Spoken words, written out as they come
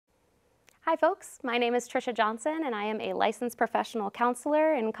Hi folks, my name is Trisha Johnson and I am a licensed professional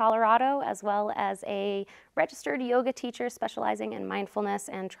counselor in Colorado as well as a registered yoga teacher specializing in mindfulness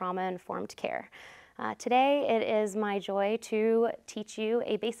and trauma-informed care. Today it is my joy to teach you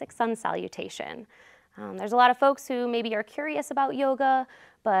a basic sun salutation. There's a lot of folks who maybe are curious about yoga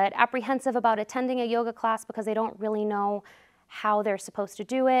but apprehensive about attending a yoga class because they don't really know how they're supposed to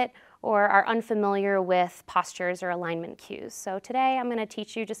do it or are unfamiliar with postures or alignment cues. So today I'm going to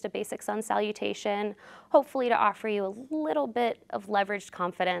teach you just a basic sun salutation, hopefully to offer you a little bit of leveraged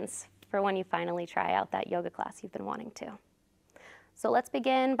confidence for when you finally try out that yoga class you've been wanting to. So let's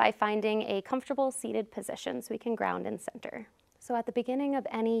begin by finding a comfortable seated position so we can ground and center. So at the beginning of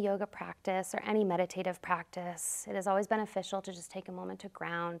any yoga practice or any meditative practice, it is always beneficial to just take a moment to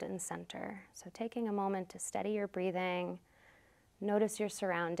ground and center. So taking a moment to steady your breathing, notice your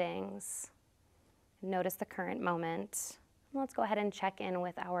surroundings, notice the current moment. Let's go ahead and check in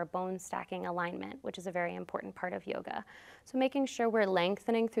with our bone stacking alignment, which is a very important part of yoga. So making sure we're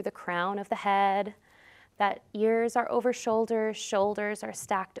lengthening through the crown of the head, that ears are over shoulders, shoulders are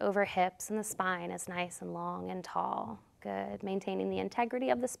stacked over hips, and the spine is nice and long and tall. Good. Maintaining the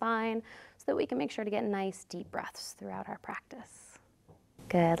integrity of the spine so that we can make sure to get nice deep breaths throughout our practice.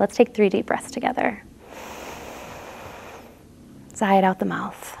 Good. Let's take 3 deep breaths together. Sigh it out the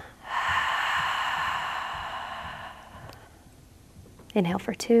mouth. Inhale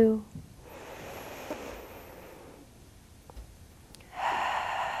for 2.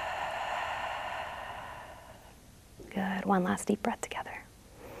 Good. One last deep breath together.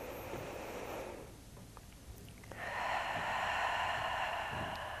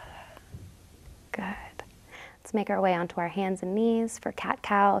 Good. Let's make our way onto our hands and knees for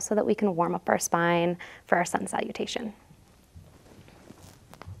cat-cow so that we can warm up our spine for our sun salutation.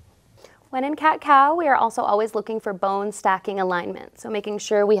 When in cat-cow, we are also always looking for bone stacking alignment. So making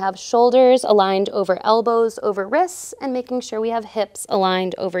sure we have shoulders aligned over elbows, over wrists, and making sure we have hips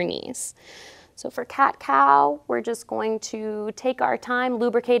aligned over knees. So for cat-cow, we're just going to take our time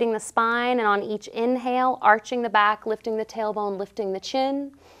lubricating the spine, and on each inhale, arching the back, lifting the tailbone, lifting the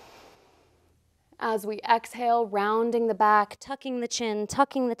chin. As we exhale, rounding the back, tucking the chin,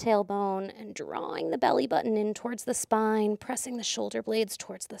 tucking the tailbone, and drawing the belly button in towards the spine, pressing the shoulder blades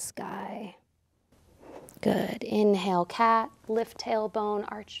towards the sky. Good. Inhale, cat, lift tailbone,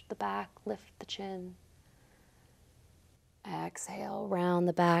 arch the back, lift the chin. Exhale, round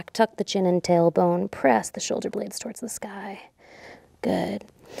the back, tuck the chin and tailbone, press the shoulder blades towards the sky. Good.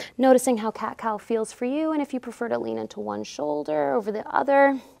 Noticing how cat-cow feels for you, and if you prefer to lean into one shoulder over the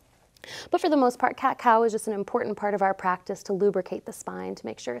other. But for the most part, cat-cow is just an important part of our practice to lubricate the spine to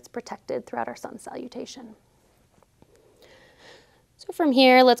make sure it's protected throughout our sun salutation. So from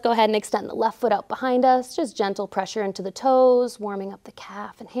here, let's go ahead and extend the left foot out behind us. Just gentle pressure into the toes, warming up the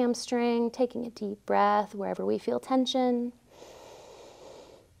calf and hamstring, taking a deep breath wherever we feel tension.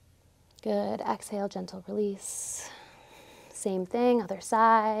 Good. Exhale, gentle release. Same thing, other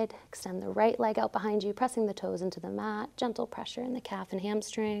side. Extend the right leg out behind you, pressing the toes into the mat. Gentle pressure in the calf and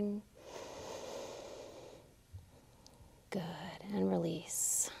hamstring. Good, and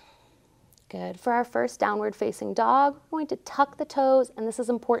release. Good. For our first downward facing dog, we're going to tuck the toes, and this is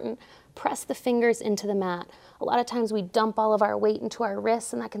important, press the fingers into the mat. A lot of times we dump all of our weight into our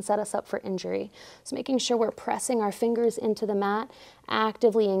wrists, and that can set us up for injury. So making sure we're pressing our fingers into the mat,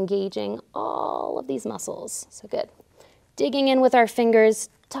 actively engaging all of these muscles. So good. Digging in with our fingers,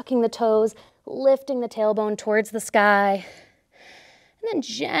 tucking the toes, lifting the tailbone towards the sky. And then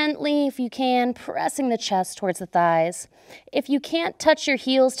gently, if you can, pressing the chest towards the thighs. If you can't touch your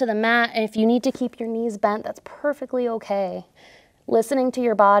heels to the mat, and if you need to keep your knees bent, that's perfectly okay. Listening to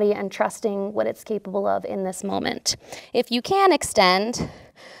your body and trusting what it's capable of in this moment. If you can extend,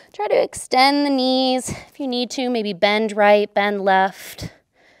 try to extend the knees. If you need to, maybe bend right, bend left.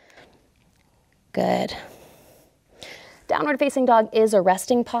 Good. Downward facing dog is a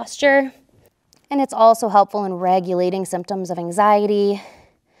resting posture, and it's also helpful in regulating symptoms of anxiety,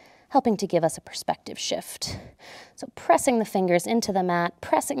 helping to give us a perspective shift. So pressing the fingers into the mat,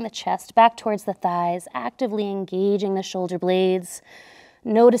 pressing the chest back towards the thighs, actively engaging the shoulder blades,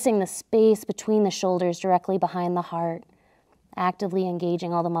 noticing the space between the shoulders directly behind the heart, actively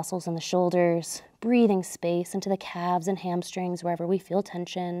engaging all the muscles in the shoulders, breathing space into the calves and hamstrings wherever we feel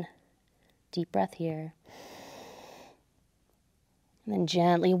tension. Deep breath here. And then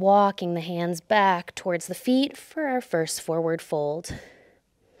gently walking the hands back towards the feet for our first forward fold.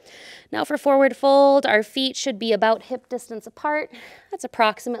 Now for forward fold, our feet should be about hip distance apart. That's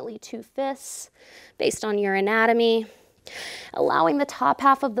approximately 2 fists based on your anatomy. Allowing the top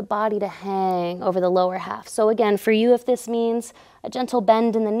half of the body to hang over the lower half. So again, for you, if this means a gentle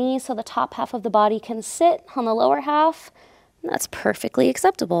bend in the knees so the top half of the body can sit on the lower half, that's perfectly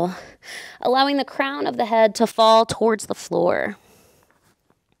acceptable. Allowing the crown of the head to fall towards the floor.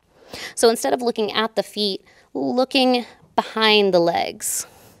 So instead of looking at the feet, looking behind the legs.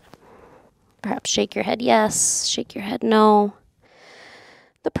 Perhaps shake your head yes, shake your head no.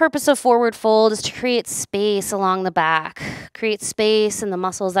 The purpose of forward fold is to create space along the back, create space in the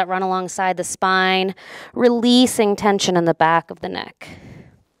muscles that run alongside the spine, releasing tension in the back of the neck.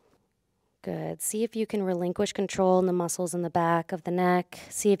 Good. See if you can relinquish control in the muscles in the back of the neck.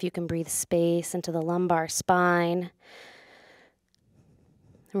 See if you can breathe space into the lumbar spine.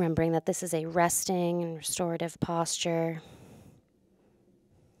 Remembering that this is a resting and restorative posture.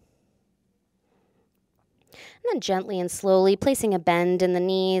 And then gently and slowly placing a bend in the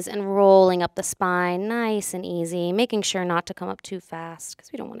knees and rolling up the spine, nice and easy, making sure not to come up too fast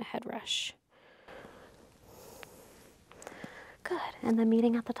because we don't want a head rush. Good, and then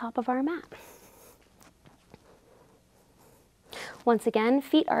meeting at the top of our mat. Once again,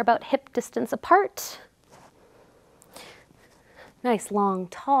 feet are about hip distance apart. Nice, long,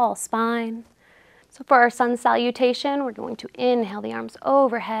 tall spine. So for our sun salutation, we're going to inhale the arms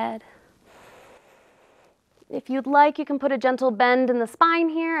overhead. If you'd like, you can put a gentle bend in the spine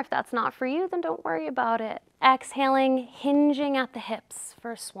here. If that's not for you, then don't worry about it. Exhaling, hinging at the hips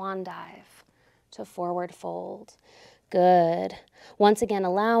for a swan dive to forward fold. Good. Once again,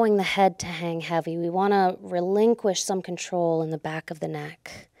 allowing the head to hang heavy. We want to relinquish some control in the back of the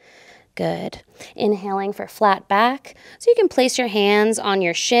neck. Good. Inhaling for flat back. So you can place your hands on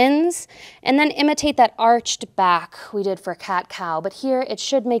your shins and then imitate that arched back we did for cat-cow. But here it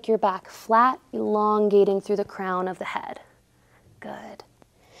should make your back flat, elongating through the crown of the head. Good.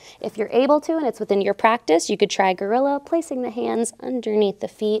 If you're able to and it's within your practice, you could try gorilla, placing the hands underneath the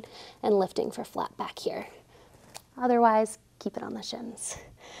feet and lifting for flat back here. Otherwise, keep it on the shins.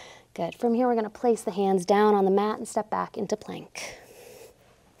 Good. From here, we're going to place the hands down on the mat and step back into plank.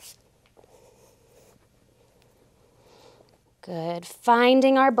 Good.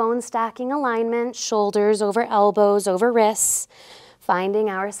 Finding our bone stacking alignment, shoulders over elbows, over wrists. Finding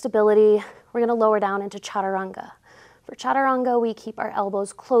our stability. We're going to lower down into chaturanga. For chaturanga, we keep our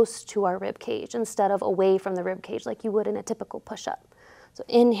elbows close to our rib cage instead of away from the rib cage like you would in a typical push-up. So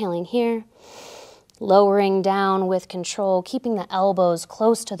inhaling here, lowering down with control, keeping the elbows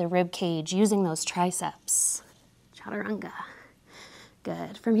close to the rib cage, using those triceps. Chaturanga.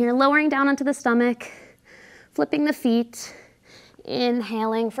 Good. From here, lowering down onto the stomach, flipping the feet.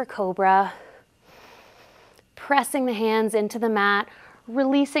 Inhaling for cobra, pressing the hands into the mat,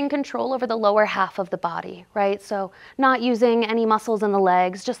 releasing control over the lower half of the body, right? So not using any muscles in the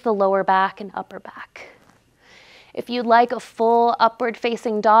legs, just the lower back and upper back. If you'd like a full upward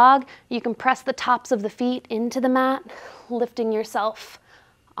facing dog, you can press the tops of the feet into the mat, lifting yourself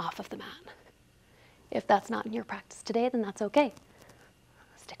off of the mat. If that's not in your practice today, then that's okay.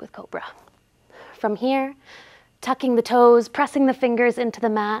 Stick with cobra. From here, tucking the toes, pressing the fingers into the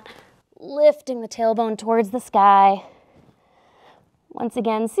mat, lifting the tailbone towards the sky. Once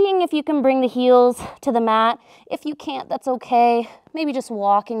again, seeing if you can bring the heels to the mat. If you can't, that's okay. Maybe just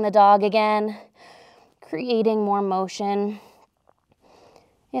walking the dog again, creating more motion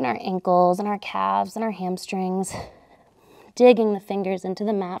in our ankles and our calves and our hamstrings, digging the fingers into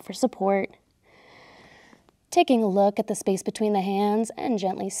the mat for support, taking a look at the space between the hands and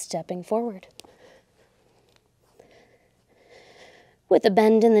gently stepping forward. With a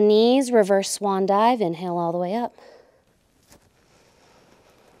bend in the knees, reverse swan dive, inhale all the way up.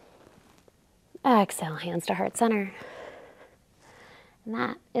 Exhale, hands to heart center. And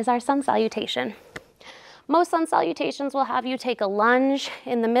that is our sun salutation. Most sun salutations will have you take a lunge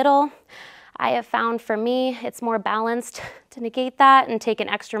in the middle. I have found for me, it's more balanced to negate that and take an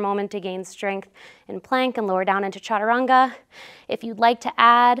extra moment to gain strength in plank and lower down into chaturanga. If you'd like to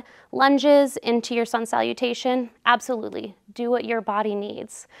add lunges into your sun salutation, absolutely, do what your body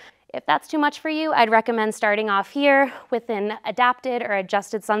needs. If that's too much for you, I'd recommend starting off here with an adapted or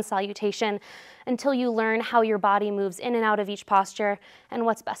adjusted sun salutation until you learn how your body moves in and out of each posture and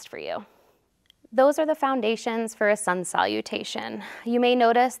what's best for you. Those are the foundations for a sun salutation. You may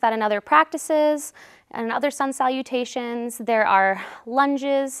notice that in other practices and other sun salutations, there are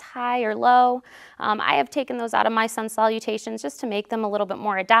lunges, high or low. I have taken those out of my sun salutations just to make them a little bit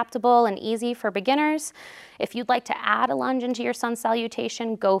more adaptable and easy for beginners. If you'd like to add a lunge into your sun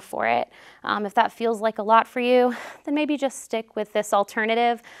salutation, go for it. If that feels like a lot for you, then maybe just stick with this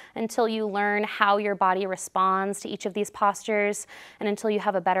alternative until you learn how your body responds to each of these postures and until you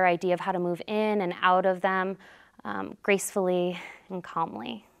have a better idea of how to move in and out of them gracefully and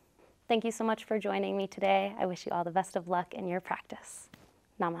calmly. Thank you so much for joining me today. I wish you all the best of luck in your practice.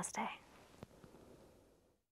 Namaste.